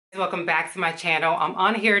welcome back to my channel. I'm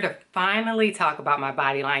on here to finally talk about my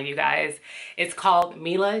body line, you guys. It's called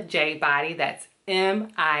Mila Jae Body. That's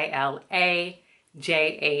M-I-L-A-J-A-E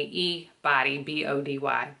Body,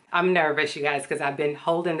 B-O-D-Y. I'm nervous, you guys, because I've been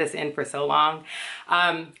holding this in for so long.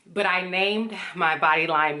 But I named my body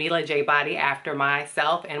line Mila Jae Body after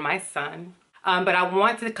myself and my son. But I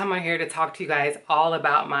wanted to come on here to talk to you guys all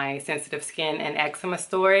about my sensitive skin and eczema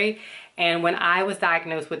story. And when I was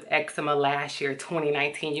diagnosed with eczema last year,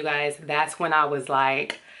 2019, you guys, that's when I was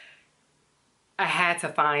like, I had to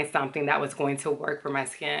find something that was going to work for my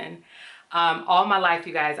skin. All my life,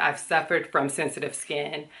 you guys, I've suffered from sensitive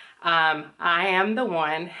skin. I am the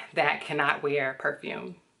one that cannot wear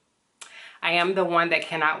perfume. I am the one that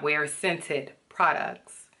cannot wear scented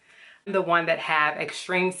products. I'm the one that have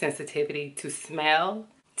extreme sensitivity to smell,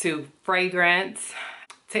 to fragrance,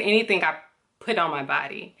 to anything I put on my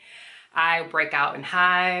body. I break out in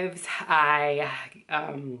hives. I'll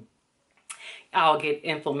get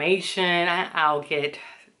inflammation. I'll get,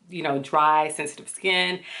 dry, sensitive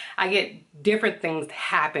skin. I get different things that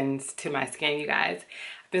happens to my skin, you guys.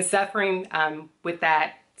 I've been suffering with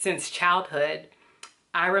that since childhood.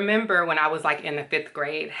 I remember when I was like in the 5th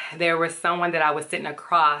grade, there was someone that I was sitting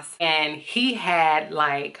across and he had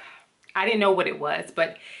I didn't know what it was,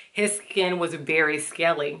 but his skin was very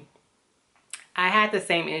scaly. I had the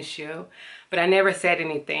same issue, but I never said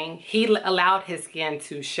anything. He allowed his skin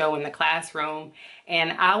to show in the classroom,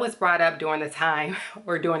 and I was brought up during the time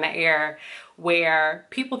or during the era where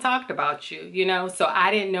people talked about you, so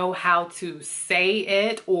I didn't know how to say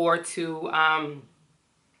it or to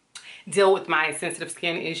deal with my sensitive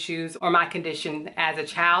skin issues or my condition as a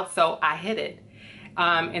child, so I hid it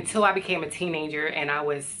until I became a teenager, and I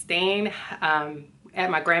was staying at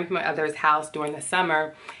my grandmother's house during the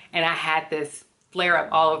summer, and I had this flare up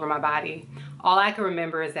all over my body. All I can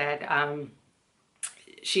remember is that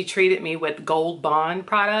she treated me with Gold Bond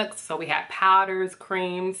products. So we had powders,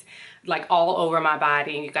 creams, all over my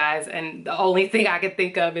body, you guys. And the only thing I could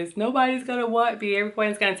think of is nobody's gonna want me.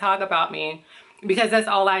 Everyone's gonna talk about me, because that's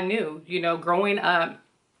all I knew. Growing up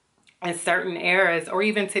in certain eras, or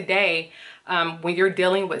even today, when you're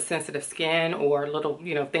dealing with sensitive skin or little,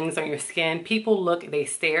 things on your skin, people look, they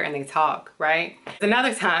stare, and they talk, right?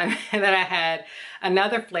 Another time that I had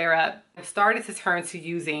another flare up, I started to turn to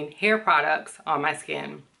using hair products on my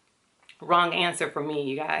skin. Wrong answer for me,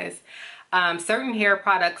 you guys. Certain hair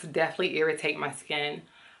products definitely irritate my skin,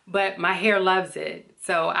 but my hair loves it.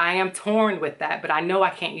 So I am torn with that, but I know I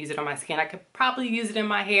can't use it on my skin. I could probably use it in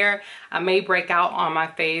my hair. I may break out on my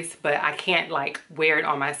face, but I can't wear it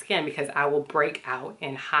on my skin because I will break out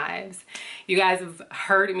in hives. You guys have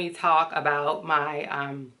heard me talk about my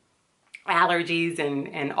allergies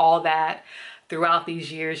and all that throughout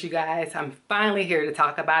these years, you guys. I'm finally here to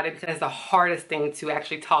talk about it because it's the hardest thing to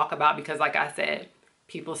actually talk about because, like I said,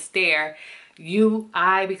 people stare.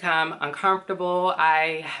 I become uncomfortable,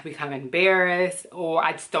 I become embarrassed, or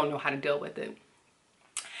I just don't know how to deal with it.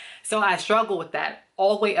 So I struggled with that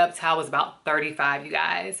all the way up till I was about 35, you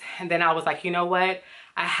guys. And then I was like, you know what?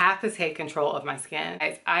 I have to take control of my skin.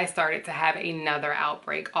 I started to have another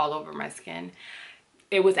outbreak all over my skin.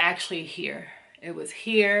 It was actually here. It was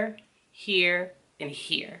here, here, and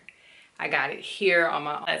here. I got it here on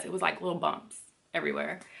my eyes. It was like little bumps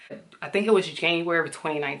everywhere. I think it was January of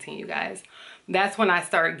 2019, you guys. That's when I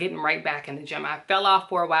started getting right back in the gym. I fell off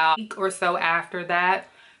for a while. A week or so after that,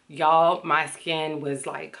 y'all, my skin was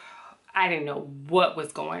I didn't know what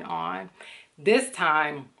was going on. This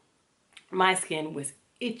time, my skin was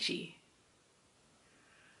itchy.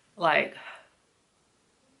 I'm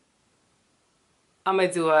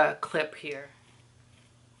gonna do a clip here.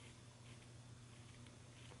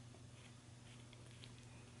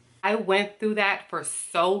 I went through that for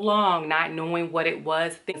so long, not knowing what it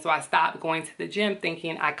was. So I stopped going to the gym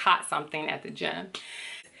thinking I caught something at the gym.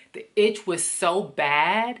 The itch was so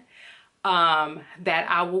bad that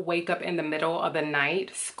I would wake up in the middle of the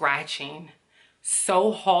night scratching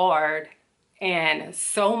so hard and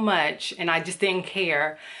so much, and I just didn't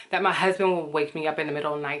care, that my husband would wake me up in the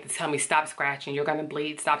middle of the night to tell me, stop scratching, you're gonna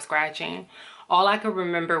bleed, stop scratching. All I could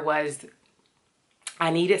remember was I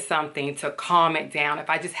needed something to calm it down. If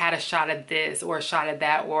I just had a shot of this or a shot of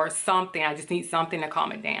that or something, I just need something to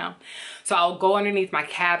calm it down. So I'll go underneath my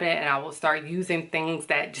cabinet and I will start using things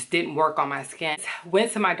that just didn't work on my skin.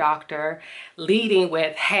 Went to my doctor leading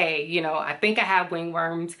with, hey, I think I have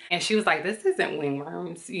wingworms. And she was like, this isn't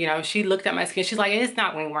wingworms. She looked at my skin. She's like, it's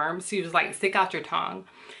not wingworms. She was like, stick out your tongue.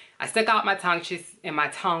 I stuck out my tongue and my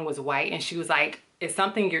tongue was white. And she was like, it's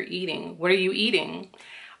something you're eating. What are you eating?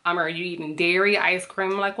 Are you eating dairy, ice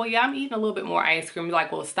cream? I'm like, well, yeah, I'm eating a little bit more ice cream. You're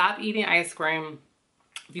like, well, stop eating ice cream.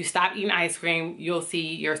 If you stop eating ice cream, you'll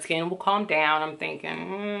see your skin will calm down. I'm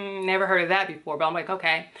thinking, never heard of that before, but I'm like,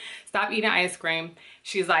 okay, stop eating ice cream.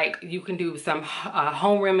 She's like, you can do some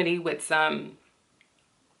home remedy with some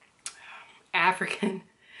African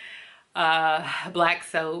black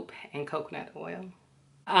soap and coconut oil.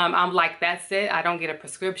 I'm like, that's it. I don't get a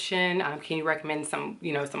prescription. Can you recommend some,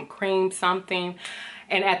 you know, some cream, something?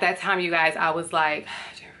 And at that time, you guys, I was like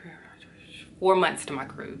 4 months to my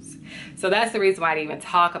cruise. So that's the reason why I didn't even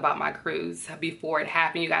talk about my cruise before it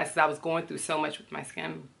happened, you guys, because I was going through so much with my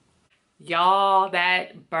skin. Y'all,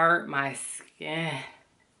 that burnt my skin.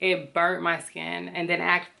 It burnt my skin. And then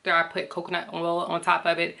after I put coconut oil on top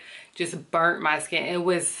of it, just burnt my skin.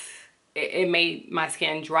 It made my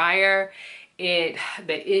skin drier. The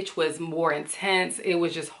itch was more intense. It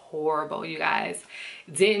was just horrible, you guys.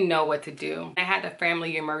 Didn't know what to do. I had a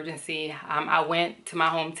family emergency. I went to my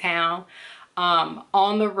hometown.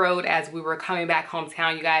 On the road as we were coming back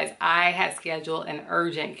hometown, you guys, I had scheduled an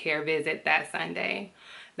urgent care visit that Sunday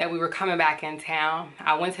that we were coming back in town.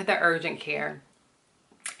 I went to the urgent care.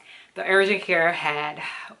 The urgent care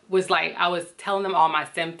was like, I was telling them all my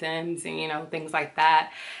symptoms and, you know, things like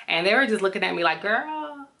that. And they were just looking at me like,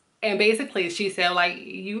 girl. And basically she said, like,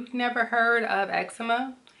 you've never heard of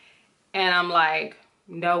eczema? And I'm like,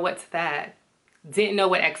 no, what's that? Didn't know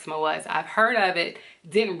what eczema was. I've heard of it,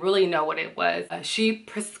 didn't really know what it was. She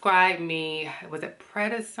prescribed me, was it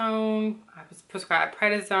prednisone? I was prescribed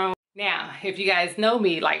prednisone. Now, if you guys know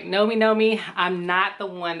me, like know me, I'm not the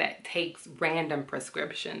one that takes random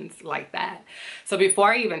prescriptions like that. So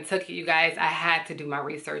before I even took it, you guys, I had to do my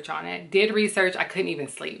research on it. Did research, I couldn't even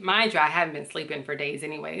sleep. Mind you, I haven't been sleeping for days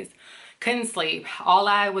anyways. Couldn't sleep. All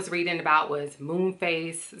I was reading about was moon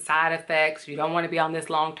phase, side effects. You don't want to be on this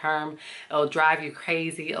long term. It'll drive you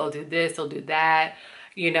crazy. It'll do this, it'll do that,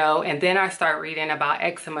 you know. And then I start reading about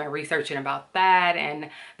eczema, researching about that.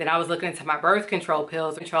 And then I was looking into my birth control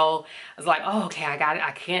pills. I was like, oh, okay, I got it.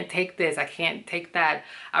 I can't take this. I can't take that.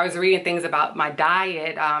 I was reading things about my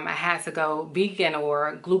diet. I had to go vegan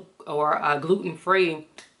or gluten free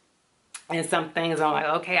and some things. I'm like,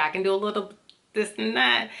 okay, I can do a little this and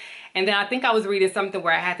that. And then I think I was reading something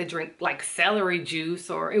where I had to drink like celery juice,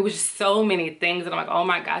 or it was just so many things. And I'm like, oh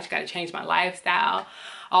my gosh, got to change my lifestyle.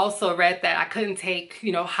 Also read that I couldn't take,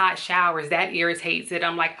 you know, hot showers. That irritates it.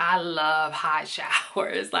 I'm like, I love hot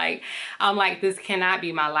showers. Like, I'm like, this cannot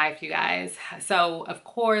be my life, you guys. So of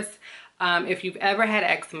course, if you've ever had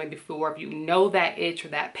eczema before, if you know that itch or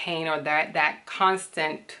that pain or that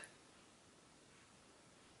constant,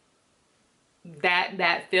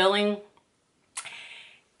 that feeling,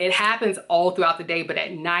 it happens all throughout the day, but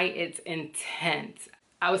at night it's intense.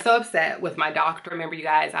 I was so upset with my doctor. Remember, you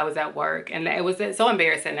guys, I was at work and it was so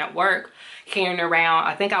embarrassing at work, carrying around.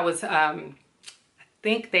 I think I was, I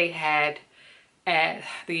think they had, at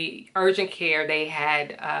the urgent care, they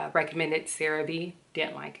had recommended CeraVe.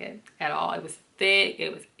 Didn't like it at all. It was thick,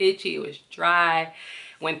 it was itchy, it was dry.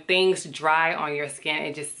 When things dry on your skin,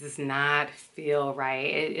 it just does not feel right.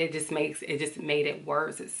 It just made it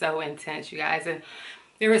worse. It's so intense, you guys. And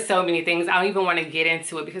there were so many things. I don't even want to get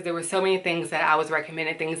into it because there were so many things that I was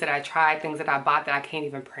recommended, things that I tried, things that I bought that I can't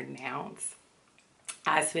even pronounce.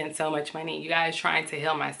 I spent so much money, you guys, trying to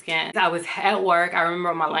heal my skin. I was at work, I remember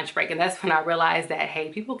on my lunch break, and that's when I realized that, hey,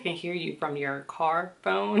 people can hear you from your car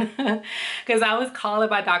phone. Because I was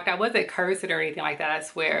calling my doctor. I wasn't cursing or anything like that, I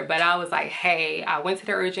swear. But I was like, hey, I went to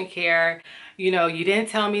the urgent care. You know, you didn't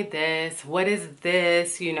tell me this. What is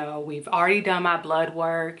this? You know, we've already done my blood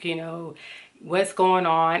work, you know. What's going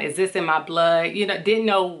on? Is this in my blood? You know, didn't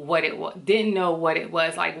know what it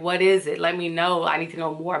was. Like, what is it? Let me know. I need to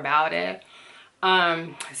know more about it.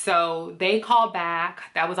 So they called back.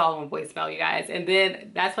 That was all on voicemail, you guys. And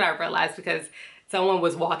then that's what I realized, because someone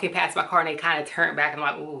was walking past my car and they kind of turned back and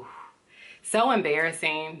I'm like, ooh, so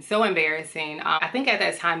embarrassing, so embarrassing. I think at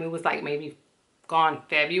that time it was like maybe gone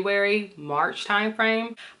February, March time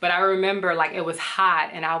frame. But I remember, like, it was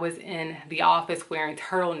hot and I was in the office wearing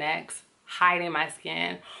turtlenecks, hiding my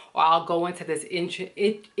skin, or I'll go into this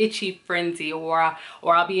itchy frenzy, or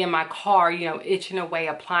I'll be in my car, you know, itching away,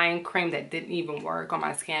 applying cream that didn't even work on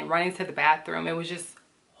my skin, running to the bathroom. It was just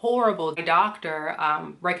horrible. My doctor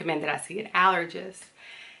recommended I see an allergist,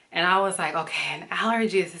 and I was like, okay, an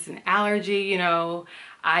allergist is an allergy, you know,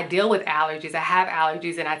 I deal with allergies. I have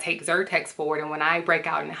allergies and I take Zyrtex for it, and when I break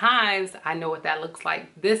out in hives, I know what that looks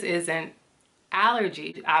like. This isn't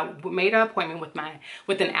allergy. I made an appointment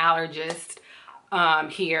with an allergist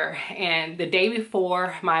here, and the day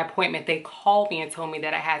before my appointment they called me and told me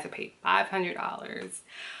that I had to pay $500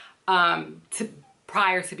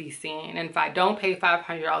 prior to be seen, and if I don't pay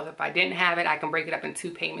 $500, if I didn't have it, I can break it up in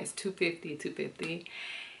two payments, $250, $250.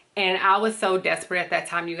 And I was so desperate at that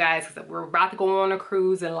time, you guys, because we're about to go on a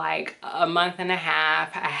cruise in like a month and a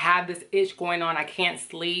half. I have this itch going on. I can't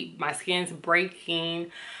sleep. My skin's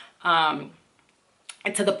breaking. And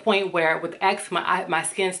to the point where with eczema, my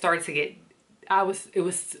skin started to get, it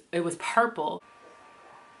was purple.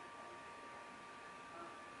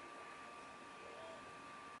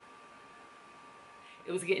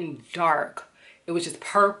 It was getting dark. It was just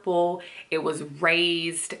purple. It was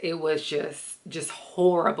raised. It was just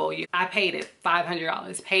horrible. I paid it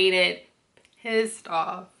 $500. Paid it, pissed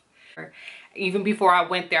off. Even before I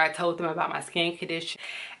went there, I told them about my skin condition.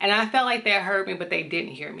 And I felt like they heard me, but they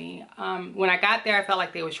didn't hear me. When I got there, I felt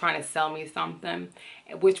like they was trying to sell me something,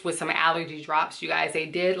 which was some allergy drops, you guys. They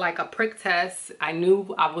did like a prick test. I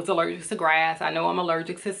knew I was allergic to grass. I know I'm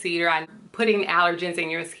allergic to cedar. I'm putting allergens in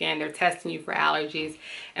your skin. They're testing you for allergies,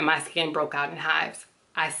 and my skin broke out in hives.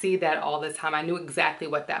 I see that all the time. I knew exactly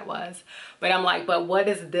what that was. But I'm like, but what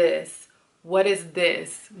is this? What is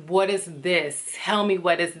this? What is this? Tell me,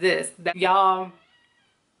 what is this? Y'all,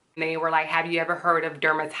 they were like, have you ever heard of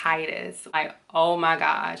dermatitis? Like, oh my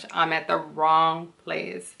gosh, I'm at the wrong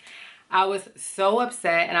place. I was so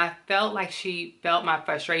upset, and I felt like she felt my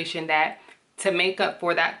frustration, that to make up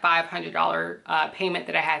for that $500 payment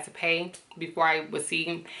that I had to pay before I was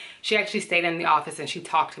seen, she actually stayed in the office and she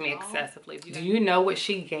talked to me excessively. Do you know what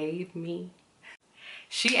she gave me?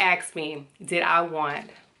 She asked me, did I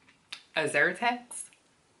want a Zyrtex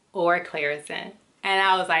or a Claritin? And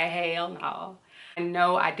I was like, hell no. I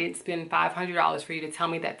know I didn't spend $500 for you to tell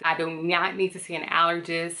me that I do not need to see an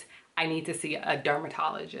allergist. I need to see a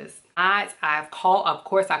dermatologist. I've called, of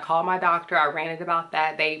course, I called my doctor. I ranted about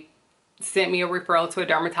that. They sent me a referral to a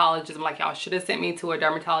dermatologist. I'm like, y'all should have sent me to a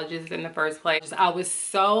dermatologist in the first place. I was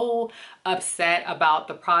so upset about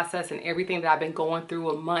the process and everything that I've been going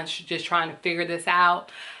through a month just trying to figure this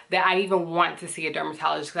out, that I even want to see a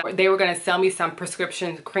dermatologist. They were going to sell me some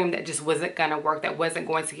prescription cream that just wasn't going to work, that wasn't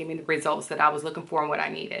going to give me the results that I was looking for and what I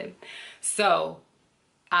needed. So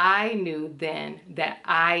I knew then that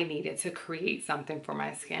I needed to create something for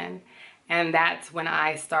my skin. And that's when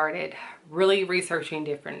I started really researching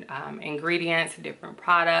different ingredients, different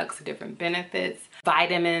products, different benefits,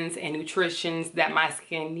 vitamins and nutritions that my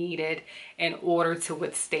skin needed in order to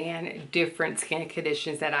withstand different skin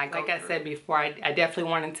conditions that I go through. Like I said before, I definitely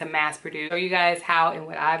wanted to mass produce. Show you guys how and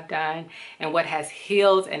what I've done and what has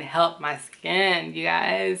healed and helped my skin, you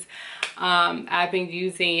guys. I've been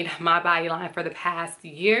using my body line for the past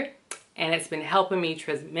year, and it's been helping me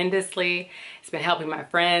tremendously. It's been helping my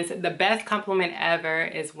friends. The best compliment ever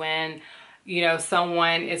is when, you know,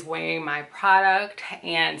 someone is wearing my product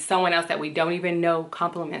and someone else that we don't even know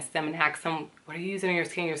compliments them and asks them, what are you using on your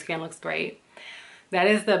skin? Your skin looks great. That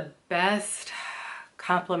is the best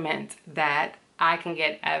compliment that I can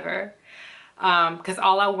get ever. Because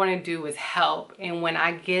all I want to do is help. And when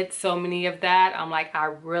I get so many of that, I'm like, I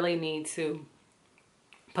really need to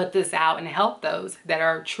put this out and help those that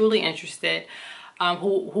are truly interested,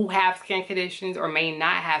 who have skin conditions or may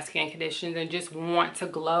not have skin conditions and just want to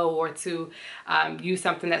glow or to use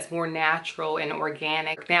something that's more natural and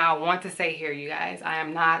organic. Now, I want to say here, you guys, I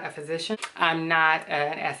am not a physician. I'm not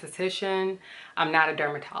an esthetician. I'm not a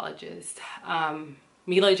dermatologist.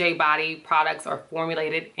 Mila Jae Body products are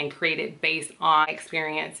formulated and created based on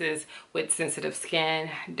experiences with sensitive skin,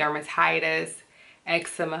 dermatitis,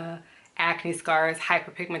 eczema, acne scars,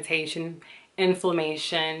 hyperpigmentation,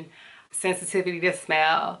 inflammation, sensitivity to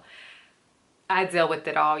smell. I deal with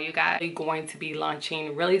it all, you guys. I'm going to be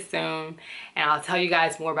launching really soon, and I'll tell you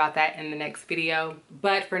guys more about that in the next video.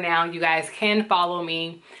 But for now, you guys can follow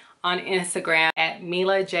me on Instagram at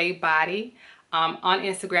Mila Jae Body. On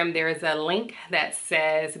Instagram, there is a link that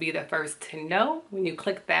says be the first to know. When you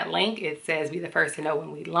click that link, it says be the first to know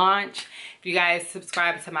when we launch. If you guys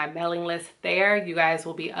subscribe to my mailing list there, you guys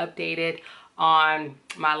will be updated on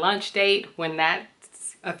my launch date when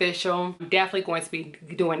that's official. I'm definitely going to be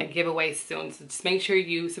doing a giveaway soon, so just make sure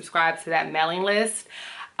you subscribe to that mailing list.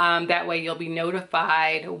 That way you'll be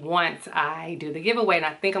notified once I do the giveaway, and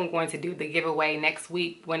I think I'm going to do the giveaway next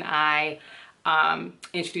week when I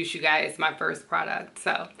introduce you guys my first product.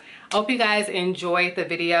 So I hope you guys enjoyed the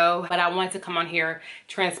video, but I wanted to come on here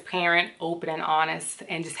transparent, open, and honest,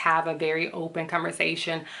 and just have a very open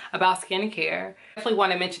conversation about skincare. I definitely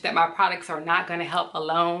want to mention that my products are not going to help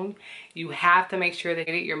alone. You have to make sure that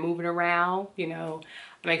you're moving around, you know,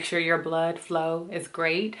 make sure your blood flow is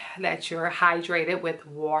great, that you're hydrated with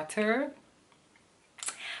water,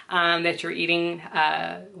 that you're eating,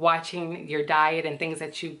 watching your diet and things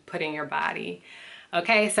that you put in your body.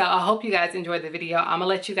 Okay, so I hope you guys enjoyed the video. I'm gonna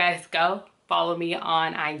let you guys go. Follow me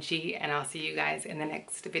on IG, and I'll see you guys in the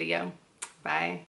next video. Bye.